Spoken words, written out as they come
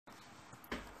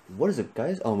What is up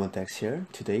guys, Dex here.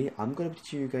 Today I'm gonna be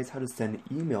teaching you guys how to send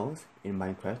emails in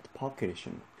Minecraft Pocket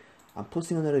Edition. I'm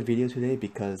posting another video today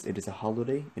because it is a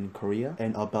holiday in Korea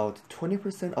and about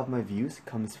 20% of my views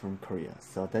comes from Korea.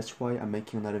 So that's why I'm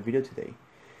making another video today.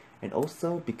 And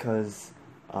also because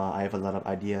I have a lot of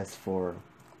ideas for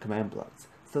command blocks.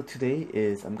 So today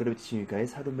I'm gonna be teaching you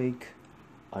guys how to make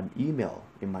an email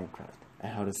in Minecraft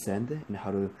and how to send and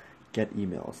how to get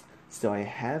emails. So I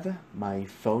have my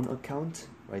phone account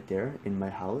right there in my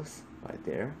house, right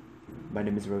there. My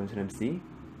name is MC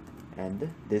and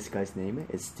this guy's name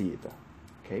is Steve.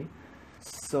 Okay,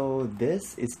 so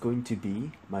this is going to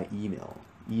be my email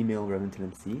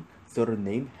MC. So the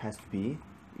name has to be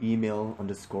email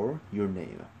underscore your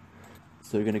name.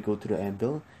 So you're gonna go to the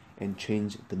anvil and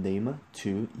change the name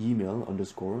to email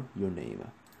underscore your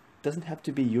name. Doesn't have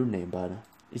to be your name, but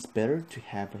it's better to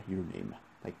have your name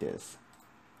like this.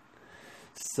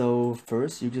 So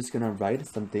first you're just gonna write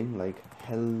something like,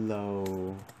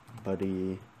 hello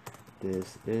buddy,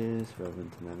 this is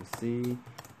MC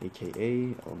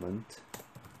aka element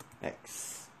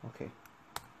X. Okay,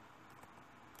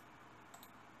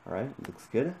 alright, looks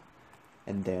good.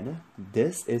 And then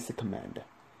this is the command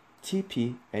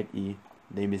tp@e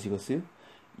name is equals to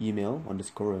email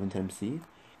underscore MC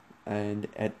and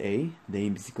 @a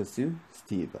name is equals to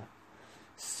Steve.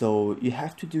 So you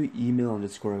have to do email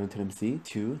underscore MC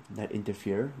to not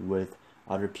interfere with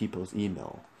other people's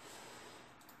email.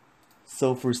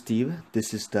 So for Steve,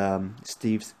 this is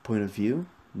Steve's point of view.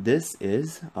 This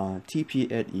is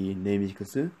tp@e name is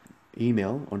equals to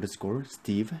email underscore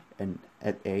Steve and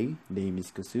 @a name is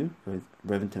equals to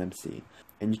MC.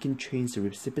 And you can change the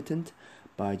recipient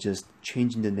by just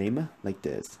changing the name like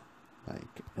this,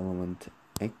 like element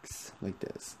X, like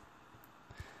this.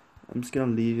 I'm just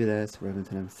gonna leave it as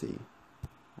MC,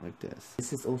 like this.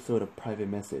 This is also the private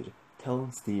message. Tell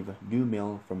Steve new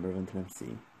mail from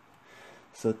MC.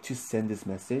 So to send this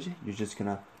message, you're just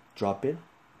gonna drop it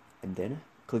and then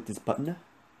click this button,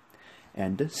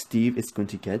 and Steve is going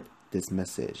to get this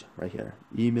message right here,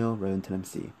 email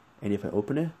MC. And if I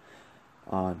open it,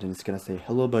 then it's gonna say,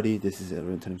 hello buddy, this is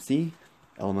MC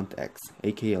element X,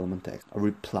 aka element X. A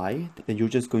reply, and you're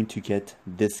just going to get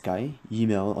this guy,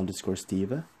 email underscore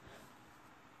Steve,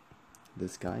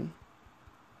 this guy,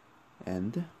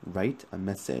 and write a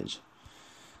message,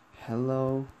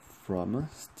 hello from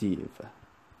Steve.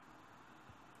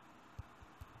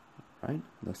 Right,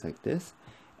 looks like this.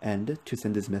 And to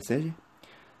send this message,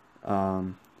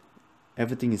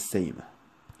 everything is same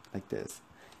like this.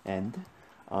 And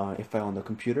if I'm on the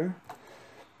computer,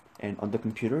 and on the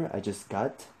computer I just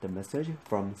got the message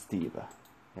from Steve,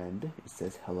 and it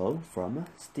says hello from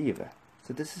Steve.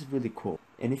 So this is really cool.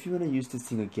 And if you want to use this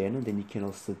thing again, then you can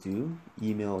also do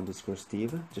email underscore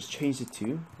Steve, just change it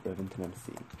to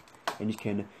MC, and you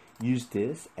can use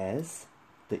this as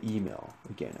the email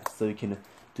again. So you can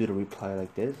do the reply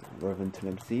like this,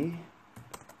 MC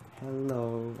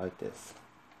hello, like this.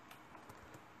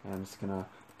 And I'm just gonna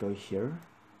go here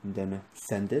and then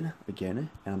send it again,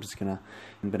 and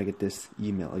I'm gonna get this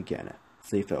email again.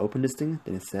 So if I open this thing,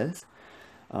 then it says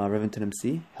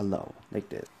MC hello, like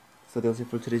this. So that was it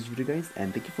for today's video guys,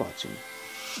 and thank you for watching.